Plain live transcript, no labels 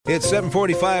It's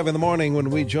 7:45 in the morning when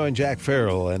we join Jack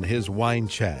Farrell and his wine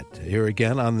chat here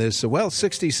again on this,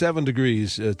 67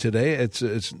 degrees today.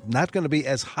 It's not going to be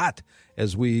as hot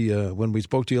as when we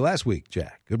spoke to you last week,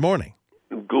 Jack. Good morning.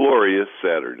 Glorious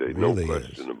Saturday, really no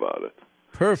question about it.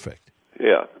 Perfect.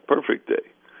 Yeah, perfect day.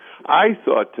 I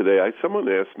thought today, someone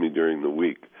asked me during the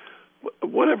week,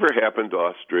 whatever happened to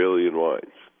Australian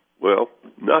wines? Well,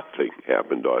 nothing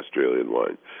happened to Australian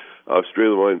wines.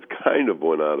 Australian wines kind of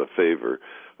went out of favor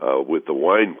with the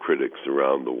wine critics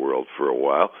around the world for a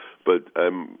while, but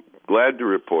I'm glad to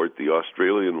report the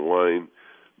Australian wine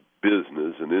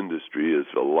business and industry is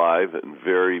alive and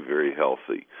very, very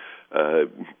healthy.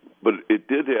 But it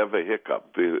did have a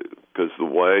hiccup because the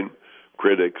wine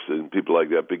critics and people like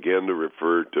that began to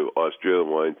refer to Australian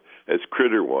wines as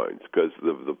critter wines because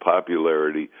of the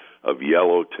popularity of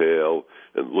Yellowtail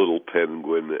and Little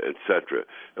Penguin, etc.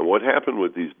 And what happened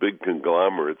with these big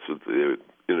conglomerates that they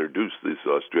introduced this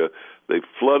Australia, they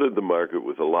flooded the market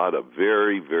with a lot of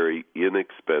very, very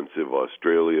inexpensive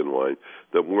Australian wines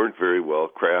that weren't very well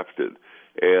crafted,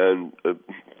 and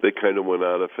they kind of went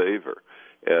out of favor.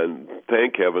 And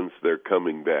thank heavens they're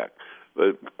coming back.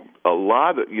 But a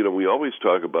lot of, we always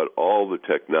talk about all the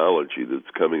technology that's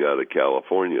coming out of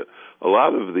California. A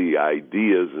lot of the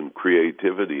ideas and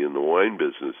creativity in the wine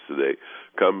business today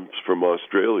comes from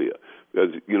Australia.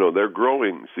 Because, their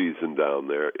growing season down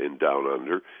there in Down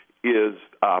Under is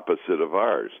opposite of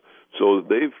ours. So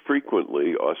they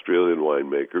frequently, Australian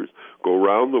winemakers, go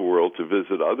around the world to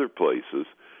visit other places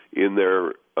in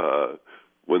their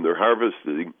when they're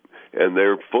harvesting, and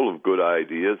they're full of good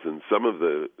ideas. And some of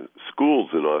the schools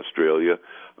in Australia,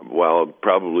 while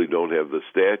probably don't have the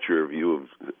stature of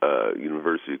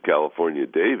University of California,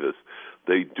 Davis,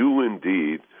 they do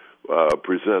indeed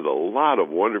present a lot of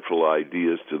wonderful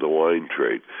ideas to the wine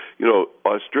trade.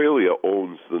 Australia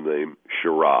owns the name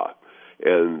Shiraz,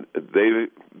 and they've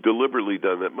deliberately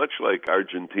done that, much like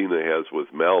Argentina has with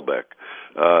Malbec.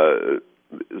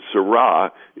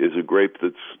 Syrah is a grape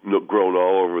that's grown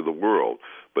all over the world,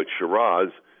 but Shiraz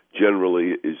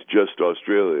generally is just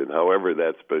Australian. However,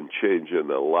 that's been changed, and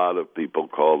a lot of people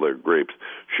call their grapes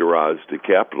Shiraz to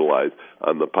capitalize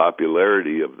on the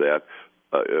popularity of that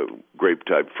grape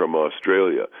type from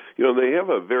Australia. They have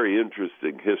a very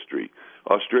interesting history.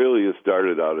 Australia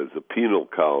started out as a penal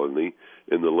colony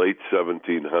in the late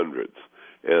 1700s,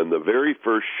 and the very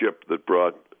first ship that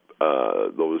brought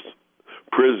those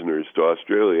prisoners to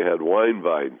Australia had wine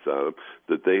vines on them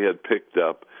that they had picked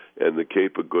up in the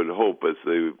Cape of Good Hope as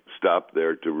they stopped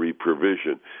there to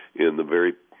reprovision in the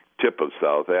very tip of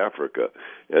South Africa.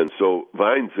 And so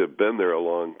vines have been there a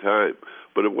long time.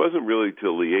 But it wasn't really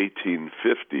till the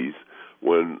 1850s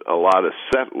when a lot of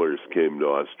settlers came to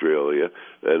Australia,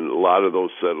 and a lot of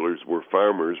those settlers were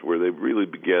farmers, where they really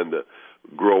began to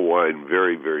grow wine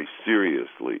very, very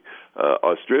seriously.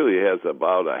 Australia has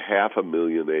about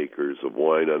 500,000 acres of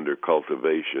wine under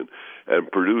cultivation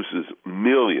and produces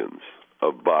millions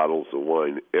of bottles of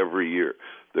wine every year.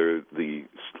 They're the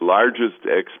largest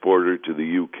exporter to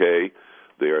the UK.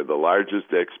 They are the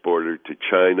largest exporter to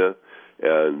China,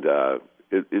 and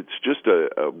it's just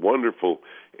a wonderful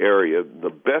area. The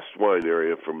best wine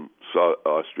area from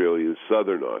Australia is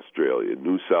Southern Australia,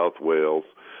 New South Wales,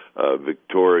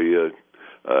 Victoria,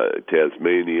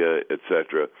 Tasmania,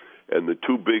 etc. And the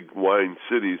two big wine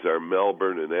cities are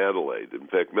Melbourne and Adelaide. In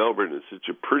fact, Melbourne is such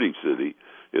a pretty city,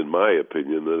 in my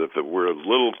opinion, that if it were a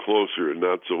little closer and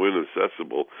not so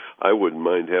inaccessible, I wouldn't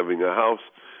mind having a house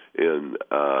in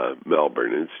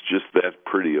Melbourne. It's just that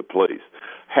pretty a place.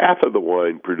 Half of the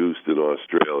wine produced in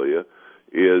Australia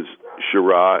is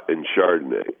Shiraz and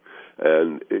Chardonnay.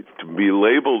 And to be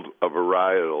labeled a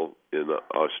varietal in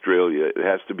Australia, it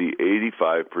has to be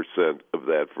 85% of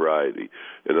that variety.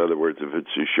 In other words, if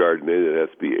it's a Chardonnay, it has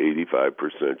to be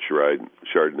 85%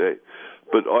 Chardonnay.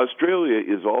 But Australia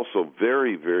is also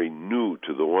very, very new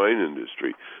to the wine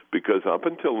industry, because up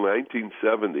until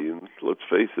 1970, and let's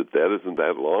face it, that isn't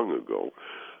that long ago,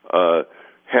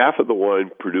 half of the wine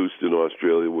produced in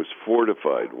Australia was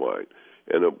fortified wine.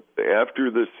 And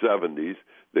after the 70s,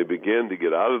 they began to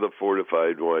get out of the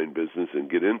fortified wine business and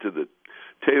get into the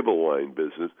table wine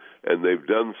business, and they've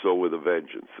done so with a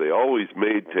vengeance. They always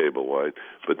made table wine,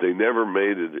 but they never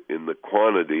made it in the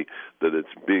quantity that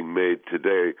it's being made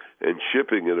today and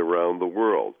shipping it around the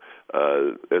world.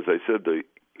 As I said,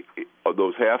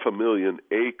 those 500,000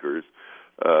 acres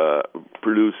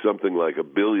produce something like 1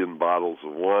 billion bottles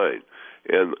of wine.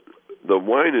 And the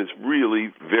wine is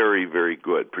really very, very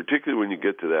good, particularly when you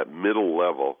get to that middle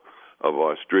level of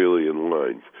Australian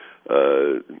wines.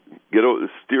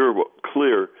 Steer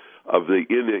clear of the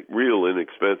real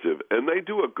inexpensive, and they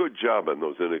do a good job on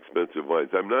those inexpensive wines.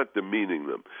 I'm not demeaning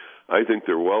them. I think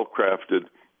they're well crafted,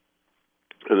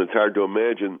 and it's hard to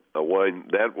imagine a wine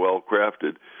that well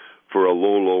crafted for a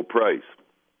low price.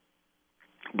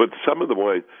 But some of the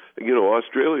wine,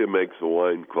 Australia makes a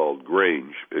wine called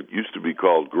Grange. It used to be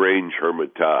called Grange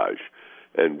Hermitage,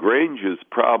 and Grange is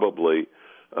probably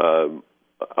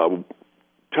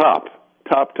top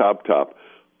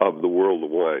of the world of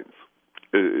wines.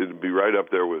 It'd be right up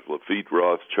there with Lafite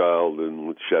Rothschild and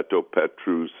with Chateau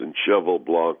Petrus and Cheval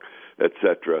Blanc,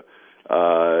 etc.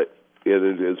 And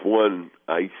it has won,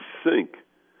 I think,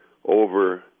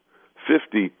 over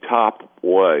 50 top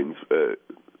wines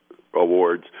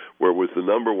awards, where it was the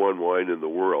number one wine in the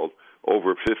world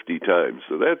over 50 times.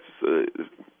 So that's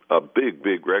a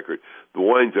big record. The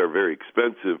wines are very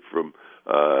expensive from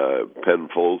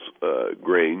Penfolds,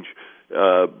 Grange,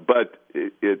 but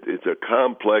it's a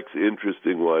complex,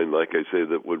 interesting wine, like I say,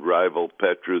 that would rival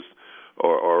Petrus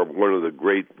or one of the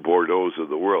great Bordeaux's of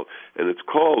the world. And it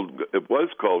was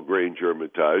called Grange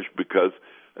Hermitage because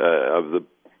of the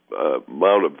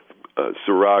amount of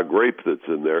Syrah grape that's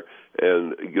in there.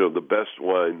 And, the best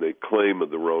wine they claim of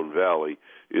the Rhone Valley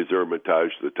is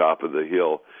Hermitage, the top of the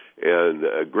hill. And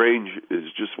Grange is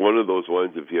just one of those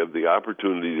wines, if you have the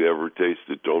opportunity to ever taste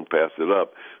it, don't pass it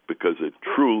up, because it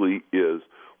truly is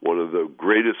one of the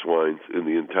greatest wines in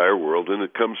the entire world, and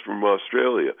it comes from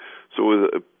Australia. So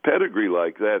with a pedigree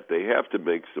like that, they have to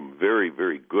make some very,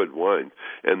 very good wines,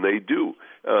 and they do.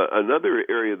 Another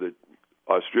area that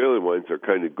Australian wines are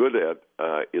kind of good at,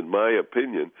 in my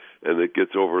opinion, and it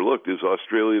gets overlooked, is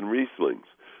Australian Rieslings.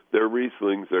 Their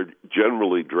Rieslings are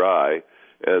generally dry,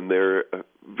 and they're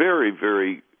very,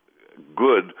 very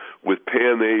good with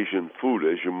Pan-Asian food,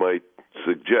 as you might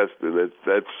suggest, and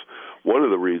that's one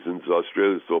of the reasons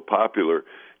Australia is so popular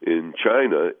in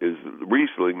China. Is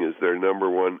Riesling is their number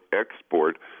one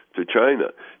export to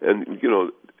China, and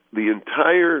the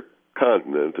entire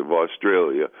continent of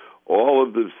Australia, all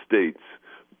of the states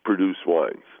produce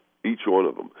wines, each one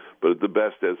of them. But the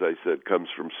best, as I said, comes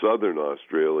from southern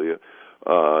Australia.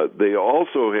 They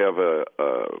also have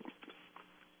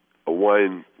a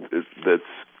wine that's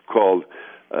called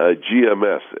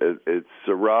GMS. It's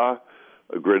Syrah,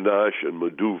 Grenache, and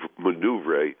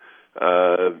Mourvedre,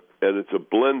 and it's a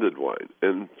blended wine.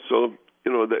 And so,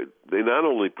 they not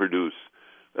only produce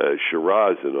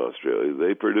Shiraz in Australia,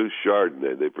 they produce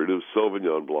Chardonnay, they produce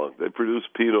Sauvignon Blanc, they produce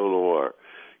Pinot Noir.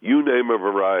 You name a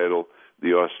varietal,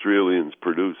 the Australians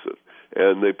produce it.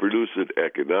 And they produce it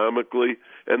economically,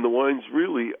 and the wines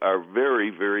really are very,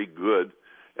 very good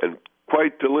and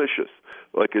quite delicious.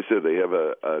 Like I said, they have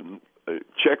a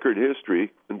checkered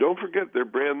history, and don't forget they're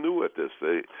brand new at this.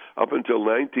 Up until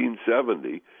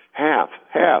 1970, half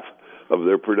of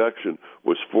their production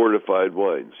was fortified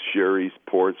wines, sherries,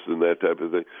 ports, and that type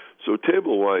of thing. So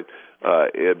table wine,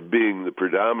 being the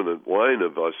predominant wine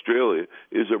of Australia,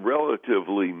 is a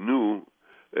relatively new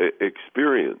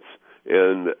experience.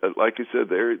 And like I said,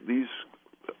 these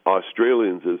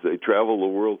Australians, as they travel the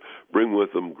world, bring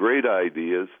with them great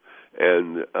ideas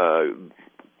and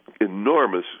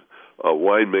enormous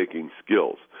winemaking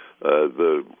skills.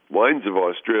 The wines of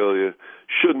Australia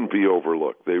shouldn't be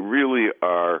overlooked. They really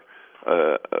are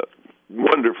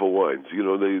wonderful wines.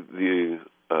 The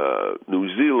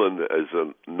New Zealand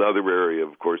is another area.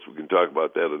 Of course, we can talk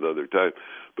about that another time.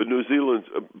 But New Zealand's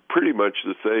pretty much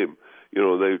the same.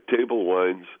 They table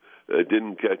wines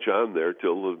didn't catch on there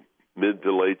till the mid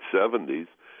to late 70s,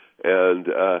 and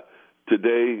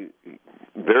today,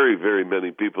 very, very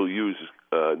many people use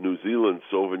New Zealand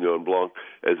Sauvignon Blanc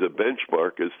as a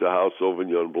benchmark as to how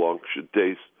Sauvignon Blanc should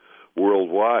taste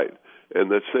worldwide. And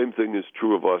that same thing is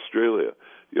true of Australia.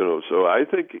 So I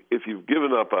think if you've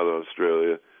given up on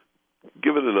Australia,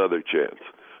 give it another chance.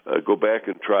 Go back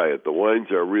and try it. The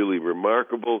wines are really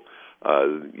remarkable.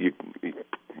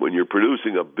 When you're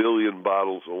producing 1 billion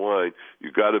bottles of wine,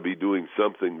 you've got to be doing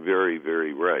something very,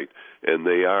 very right. And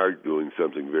they are doing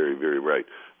something very, very right.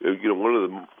 One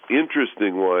of the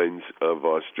interesting wines of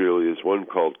Australia is one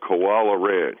called Koala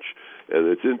Ranch. And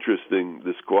it's interesting,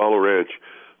 this Koala Ranch,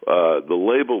 the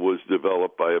label was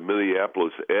developed by a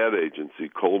Minneapolis ad agency,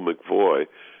 Cole McVoy,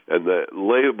 and the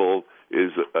label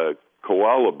is a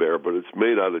koala bear, but it's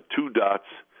made out of 2 dots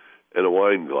and a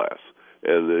wine glass.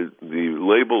 And the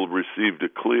label received a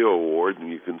Clio Award,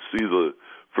 and you can see the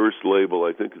first label.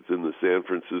 I think it's in the San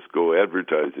Francisco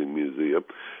Advertising Museum.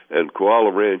 And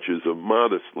Koala Ranch is a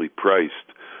modestly priced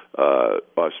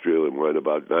Australian wine,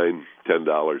 about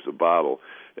 $9-10 a bottle.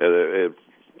 And it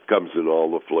comes in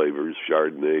all the flavors,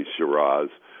 Chardonnay, Shiraz,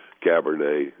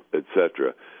 Cabernet,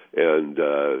 etc. And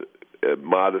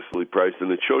modestly priced,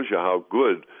 and it shows you how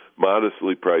good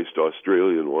modestly priced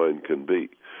Australian wine can be.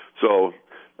 So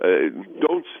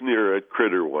don't sneer at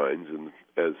critter wines, and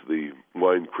as the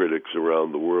wine critics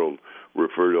around the world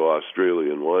refer to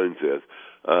Australian wines as.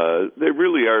 They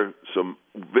really are some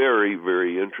very,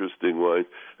 very interesting wines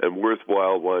and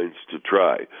worthwhile wines to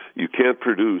try. You can't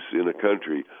produce in a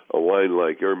country a wine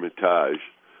like Hermitage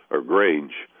or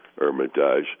Grange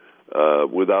Hermitage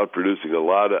without producing a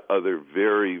lot of other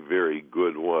very, very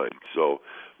good wines. So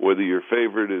whether your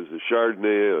favorite is a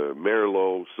Chardonnay, a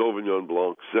Merlot, Sauvignon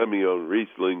Blanc, Semillon,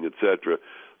 Riesling, etc.,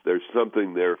 there's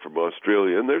something there from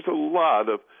Australia. And there's a lot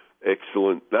of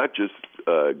excellent, not just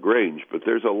Grange, but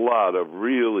there's a lot of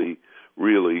really,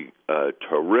 really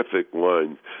terrific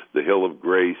wines. The Hill of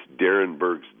Grace,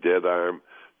 Derenberg's Dead Arm,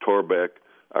 Torbeck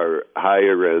are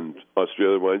higher-end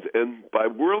Australian wines. And by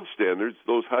world standards,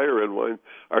 those higher-end wines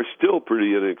are still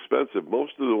pretty inexpensive.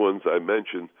 Most of the ones I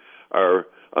mentioned are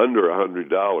under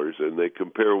 $100, and they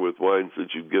compare with wines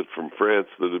that you'd get from France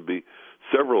that would be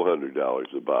several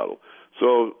 $100s a bottle.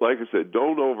 So, like I said,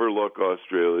 don't overlook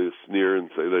Australia, sneer and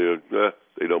say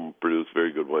they don't produce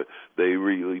very good wine. They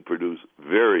really produce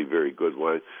very, very good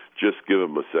wine. Just give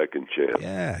them a second chance.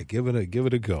 Yeah, give it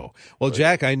a go. Well,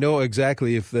 Jack, I know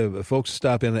exactly if the folks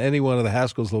stop in any one of the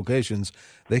Haskell's locations,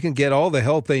 they can get all the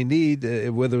help they need,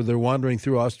 whether they're wandering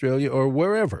through Australia or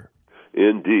wherever.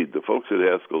 Indeed. The folks at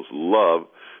Haskell's love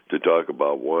to talk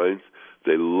about wines.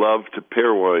 They love to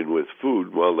pair wine with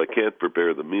food. While they can't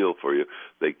prepare the meal for you,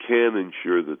 they can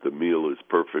ensure that the meal is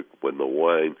perfect when the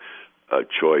wine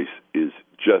choice is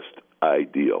just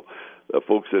ideal. The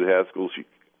folks at Haskell's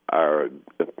are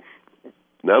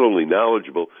not only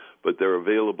knowledgeable, but they're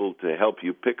available to help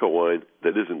you pick a wine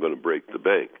that isn't going to break the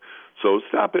bank. So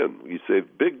stop in. You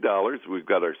save big dollars. We've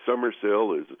got our summer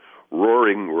sale is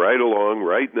roaring right along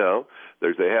right now.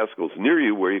 There's a Haskell's near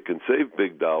you where you can save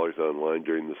big dollars online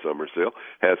during the summer sale.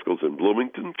 Haskell's in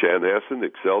Bloomington, Chanhassen,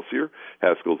 Excelsior.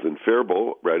 Haskell's in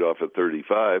Faribault, right off at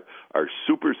 35. Our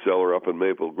super seller up in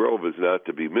Maple Grove is not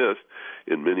to be missed.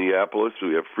 In Minneapolis,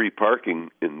 we have free parking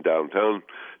in downtown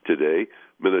today.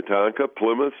 Minnetonka,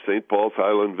 Plymouth, St. Paul's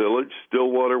Highland Village,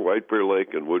 Stillwater, White Bear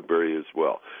Lake, and Woodbury as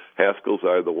well. Haskell's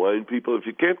are the wine people. If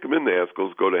you can't come into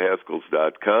Haskell's, go to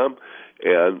Haskells.com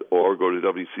or go to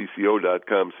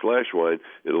WCCO.com/wine.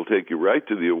 It'll take you right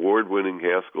to the award-winning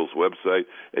Haskell's website,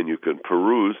 and you can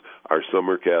peruse our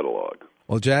summer catalog.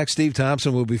 Well, Jack, Steve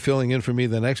Thompson will be filling in for me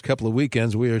the next couple of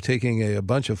weekends. We are taking a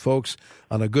bunch of folks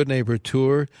on a Good Neighbor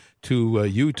tour to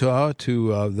Utah, to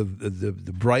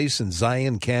the Bryce and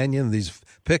Zion Canyon, these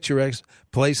picturesque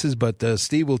places. But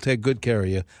Steve will take good care of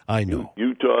you, I know.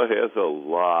 Utah has a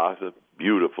lot of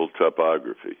beautiful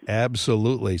topography.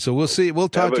 Absolutely. So we'll see. We'll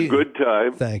talk to you. Have a good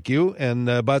time. Thank you. And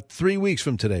about 3 weeks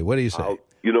from today, what do you say?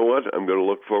 You know what? I'm going to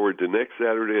look forward to next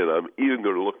Saturday, and I'm even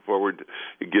going to look forward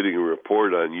to getting a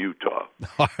report on Utah.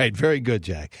 All right. Very good,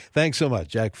 Jack. Thanks so much,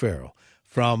 Jack Farrell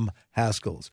from Haskell's.